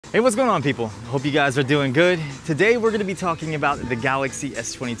Hey, what's going on, people? Hope you guys are doing good. Today we're going to be talking about the Galaxy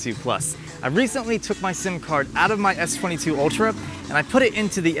S22 Plus. I recently took my SIM card out of my S22 Ultra and I put it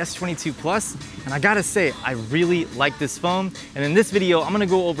into the S22 Plus, and I gotta say, I really like this phone. And in this video, I'm going to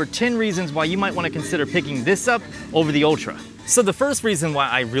go over 10 reasons why you might want to consider picking this up over the Ultra. So the first reason why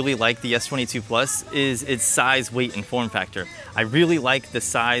I really like the S22 Plus is its size, weight, and form factor. I really like the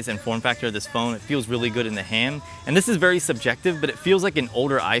size and form factor of this phone. It feels really good in the hand. And this is very subjective, but it feels like an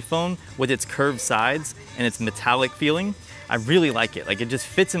older iPhone with its curved sides and its metallic feeling. I really like it. Like, it just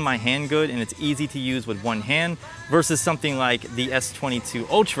fits in my hand good and it's easy to use with one hand versus something like the S22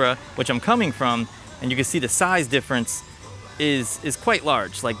 Ultra, which I'm coming from, and you can see the size difference is quite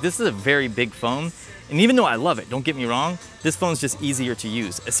large. Like, this is a very big phone. And even though I love it, don't get me wrong, this phone's just easier to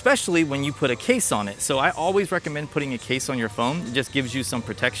use, especially when you put a case on it. So I always recommend putting a case on your phone. It just gives you some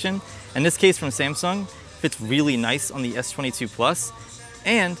protection. And this case from Samsung fits really nice on the S22 Plus.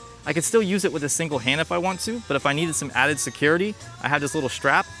 And I could still use it with a single hand if I want to, but if I needed some added security, I have this little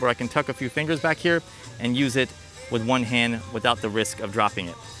strap where I can tuck a few fingers back here and use it with one hand without the risk of dropping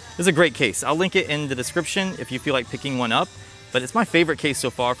it. This is a great case. I'll link it in the description if you feel like picking one up, but it's my favorite case so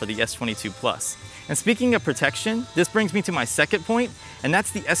far for the S22 Plus. And speaking of protection, this brings me to my second point, and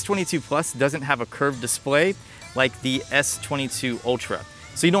that's the S22 Plus doesn't have a curved display like the S22 Ultra.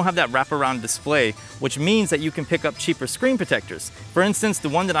 So you don't have that wraparound display, which means that you can pick up cheaper screen protectors. For instance, the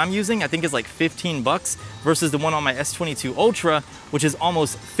one that I'm using, I think is like 15 bucks versus the one on my S22 Ultra, which is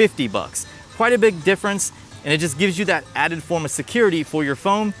almost 50 bucks. Quite a big difference, and it just gives you that added form of security for your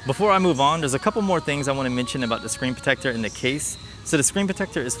phone. Before I move on, there's a couple more things I want to mention about the screen protector in the case. So the screen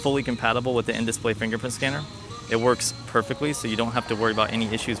protector is fully compatible with the in-display fingerprint scanner. It works perfectly, so you don't have to worry about any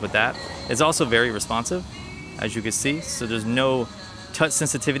issues with that. It's also very responsive, as you can see, so there's no touch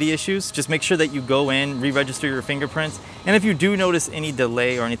sensitivity issues. Just make sure that you go in, re-register your fingerprints, and if you do notice any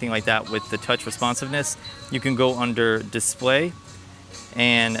delay or anything like that with the touch responsiveness, you can go under display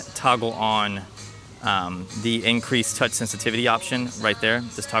and toggle on the increased touch sensitivity option right there.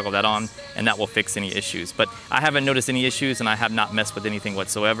 Just toggle that on and that will fix any issues. But I haven't noticed any issues and I have not messed with anything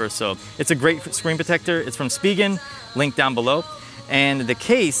whatsoever. So it's a great screen protector. It's from Spigen, link down below. And the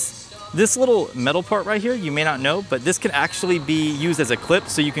case, this little metal part right here, you may not know, but this can actually be used as a clip,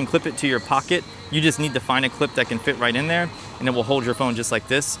 so you can clip it to your pocket. You just need to find a clip that can fit right in there and it will hold your phone just like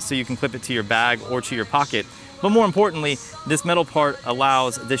this. So you can clip it to your bag or to your pocket. But more importantly, this metal part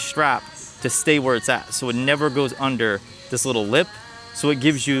allows this strap to stay where it's at, so it never goes under this little lip, so it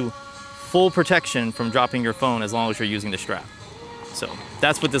gives you full protection from dropping your phone as long as you're using the strap. So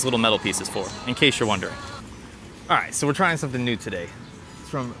that's what this little metal piece is for, in case you're wondering. All right, so we're trying something new today.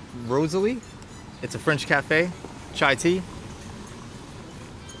 It's from Rosalie. It's a French cafe, chai tea.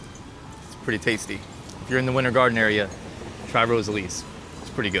 It's pretty tasty. If you're in the Winter Garden area, try Rosalie's.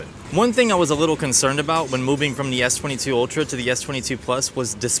 Pretty good. One thing I was a little concerned about when moving from the S22 Ultra to the S22 Plus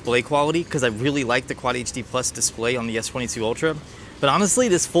was display quality, because I really like the Quad HD Plus display on the S22 Ultra. But honestly,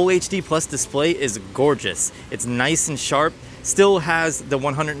 this Full HD Plus display is gorgeous. It's nice and sharp, still has the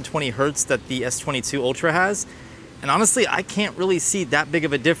 120 Hertz that the S22 Ultra has. And honestly, I can't really see that big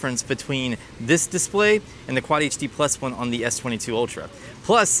of a difference between this display and the Quad HD Plus one on the S22 Ultra.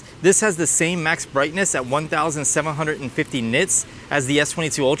 Plus, this has the same max brightness at 1750 nits as the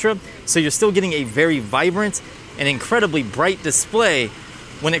S22 Ultra, so you're still getting a very vibrant and incredibly bright display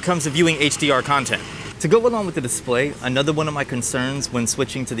when it comes to viewing HDR content. To go along with the display, another one of my concerns when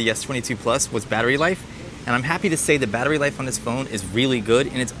switching to the S22 Plus was battery life. And I'm happy to say the battery life on this phone is really good,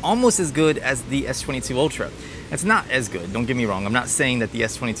 and it's almost as good as the S22 Ultra. It's not as good, don't get me wrong. I'm not saying that the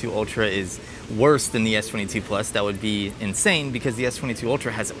S22 Ultra is worse than the S22 Plus. That would be insane, because the S22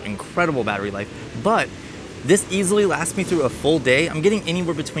 Ultra has incredible battery life, but this easily lasts me through a full day. I'm getting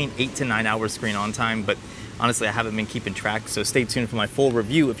anywhere between 8 to 9 hours screen on time, but honestly, I haven't been keeping track, so stay tuned for my full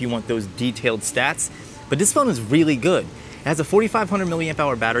review if you want those detailed stats. But this phone is really good. It has a 4500 milliamp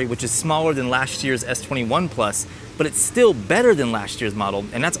hour battery, which is smaller than last year's S21 Plus, but it's still better than last year's model,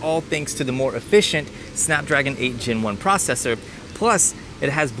 and that's all thanks to the more efficient Snapdragon 8 Gen 1 processor, plus it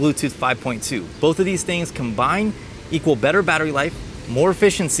has Bluetooth 5.2. Both of these things combined equal better battery life, more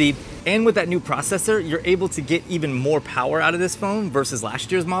efficiency, and with that new processor, you're able to get even more power out of this phone versus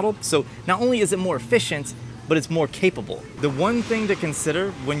last year's model. So not only is it more efficient, but it's more capable. The one thing to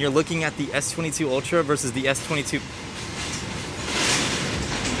consider when you're looking at the S22 Ultra versus the S22...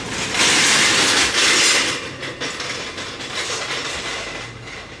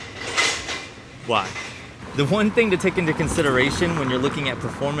 Why? The one thing to take into consideration when you're looking at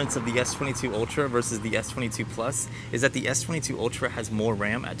performance of the S22 Ultra versus the S22 Plus is that the S22 Ultra has more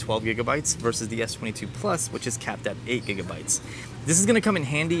RAM at 12 gigabytes versus the S22 Plus, which is capped at 8 gigabytes. This is gonna come in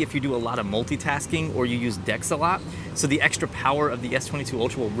handy if you do a lot of multitasking or you use DeX a lot, so the extra power of the S22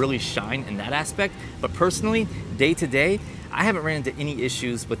 Ultra will really shine in that aspect. But personally, day to day, I haven't ran into any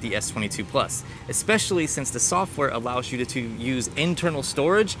issues with the S22 Plus, especially since the software allows you to use internal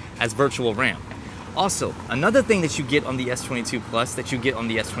storage as virtual RAM. Also, another thing that you get on the S22 Plus that you get on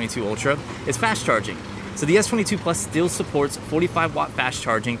the S22 Ultra is fast charging. So the S22 Plus still supports 45 watt fast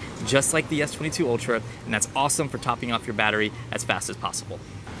charging, just like the S22 Ultra, and that's awesome for topping off your battery as fast as possible.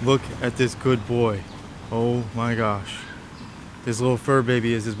 Look at this good boy. Oh my gosh. This little fur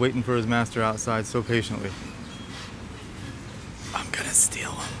baby is just waiting for his master outside so patiently. I'm gonna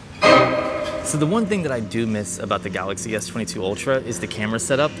steal him. So the one thing that I do miss about the Galaxy S22 Ultra is the camera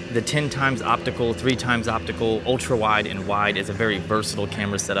setup. The 10 times optical, 3 times optical, ultra wide and wide is a very versatile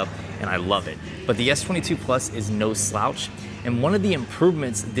camera setup, and I love it. But the S22 Plus is no slouch. And one of the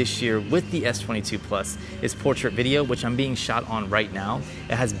improvements this year with the S22 Plus is portrait video, which I'm being shot on right now.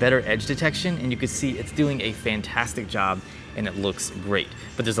 It has better edge detection, and you can see it's doing a fantastic job, and it looks great.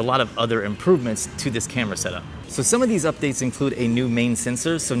 But there's a lot of other improvements to this camera setup. So some of these updates include a new main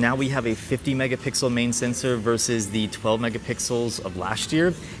sensor. So now we have a 50 megapixel main sensor versus the 12 megapixels of last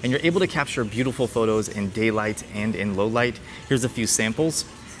year. And you're able to capture beautiful photos in daylight and in low light. Here's a few samples.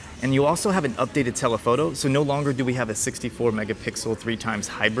 And you also have an updated telephoto, so no longer do we have a 64 megapixel 3 times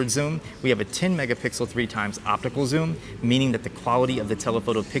hybrid zoom. We have a 10 megapixel 3 times optical zoom, meaning that the quality of the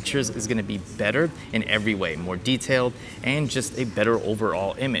telephoto pictures is gonna be better in every way, more detailed, and just a better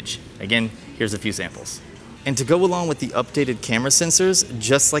overall image. Again, here's a few samples. And to go along with the updated camera sensors,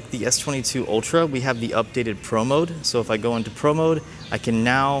 just like the S22 Ultra, we have the updated Pro mode. So if I go into Pro mode, I can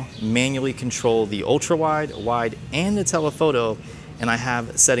now manually control the ultra wide, wide, and the telephoto. And I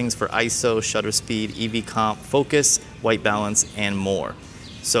have settings for ISO, shutter speed, EV comp, focus, white balance, and more.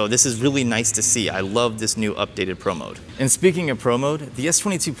 So this is really nice to see. I love this new updated Pro mode. And speaking of Pro mode, the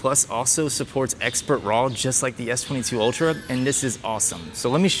S22 Plus also supports Expert RAW just like the S22 Ultra, and this is awesome.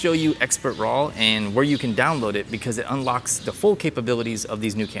 So let me show you Expert RAW and where you can download it because it unlocks the full capabilities of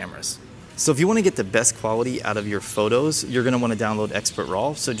these new cameras. So if you want to get the best quality out of your photos, you're going to want to download Expert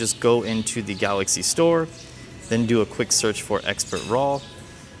RAW. So just go into the Galaxy Store, then do a quick search for Expert RAW,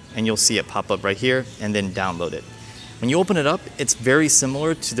 and you'll see it pop up right here, and then download it. When you open it up, it's very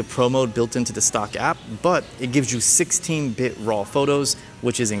similar to the Pro mode built into the stock app, but it gives you 16-bit RAW photos,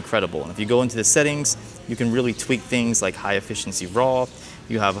 which is incredible. And if you go into the settings, you can really tweak things like high efficiency RAW,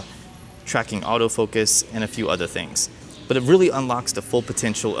 you have tracking autofocus, and a few other things. But it really unlocks the full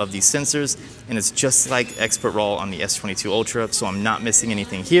potential of these sensors, and it's just like Expert RAW on the S22 Ultra, so I'm not missing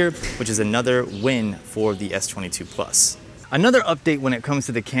anything here, which is another win for the S22 Plus. Another update when it comes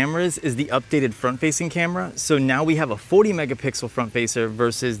to the cameras is the updated front-facing camera. So now we have a 40 megapixel front facer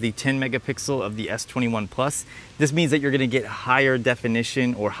versus the 10 megapixel of the S21 Plus. This means that you're gonna get higher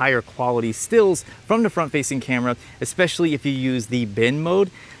definition or higher quality stills from the front-facing camera, especially if you use the bin mode.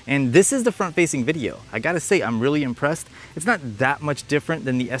 And this is the front-facing video. I gotta say, I'm really impressed. It's not that much different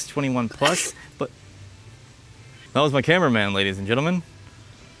than the S21 Plus, but that was my cameraman, ladies and gentlemen.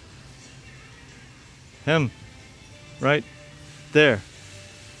 Him, right there.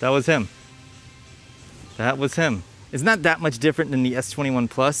 That was him. That was him. It's not that much different than the S21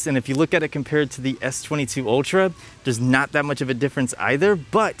 Plus, and if you look at it compared to the S22 Ultra, there's not that much of a difference either,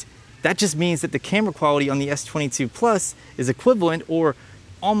 but that just means that the camera quality on the S22 Plus is equivalent or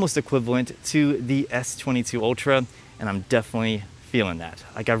almost equivalent to the S22 Ultra, and I'm definitely feeling that.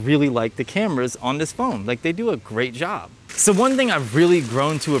 Like, I really like the cameras on this phone. Like, they do a great job. So one thing I've really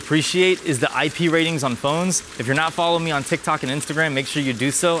grown to appreciate is the IP ratings on phones. If you're not following me on TikTok and Instagram, make sure you do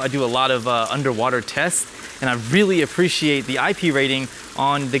so. I do a lot of underwater tests, and I really appreciate the IP rating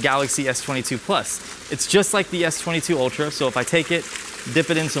on the Galaxy S22 Plus. It's just like the S22 Ultra, so if I take it, dip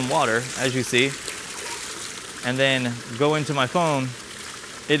it in some water, as you see, and then go into my phone,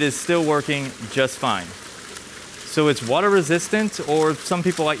 it is still working just fine. So it's water resistant, or some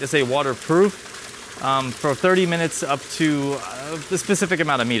people like to say waterproof, for 30 minutes up to a specific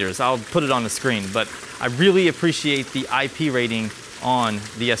amount of meters. I'll put it on the screen, but I really appreciate the IP rating on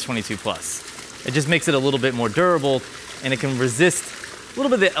the S22 Plus. It just makes it a little bit more durable, and it can resist a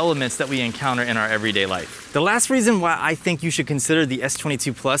little bit of the elements that we encounter in our everyday life. The last reason why I think you should consider the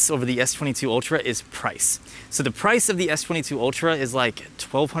S22 Plus over the S22 Ultra is price. So the price of the S22 Ultra is like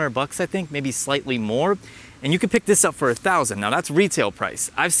 1,200 bucks, I think, maybe slightly more. and you can pick this up for $1,000. Now that's retail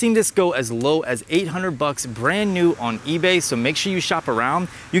price. I've seen this go as low as 800 bucks brand new on eBay, so make sure you shop around.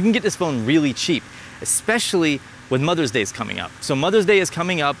 You can get this phone really cheap, especially with Mother's Day is coming up. So Mother's Day is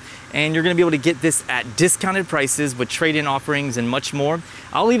coming up and you're gonna be able to get this at discounted prices with trade-in offerings and much more.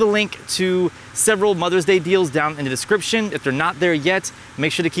 I'll leave a link to several Mother's Day deals down in the description. If they're not there yet,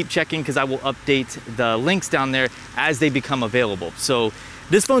 make sure to keep checking because I will update the links down there as they become available. So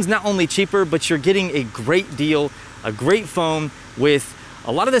this phone's not only cheaper, but you're getting a great deal, a great phone with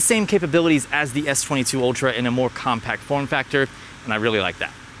a lot of the same capabilities as the S22 Ultra in a more compact form factor, and I really like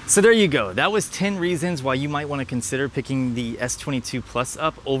that. So there you go. That was 10 reasons why you might want to consider picking the S22 Plus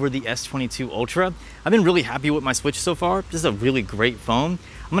up over the S22 Ultra. I've been really happy with my Switch so far. This is a really great phone.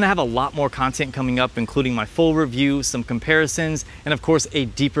 I'm gonna have a lot more content coming up, including my full review, some comparisons, and of course a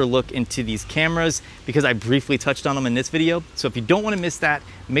deeper look into these cameras because I briefly touched on them in this video. So if you don't want to miss that,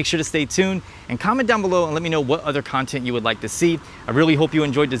 make sure to stay tuned and comment down below and let me know what other content you would like to see. I really hope you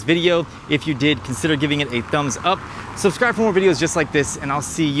enjoyed this video. If you did, consider giving it a thumbs up. Subscribe for more videos just like this, and I'll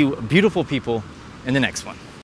see you beautiful people in the next one.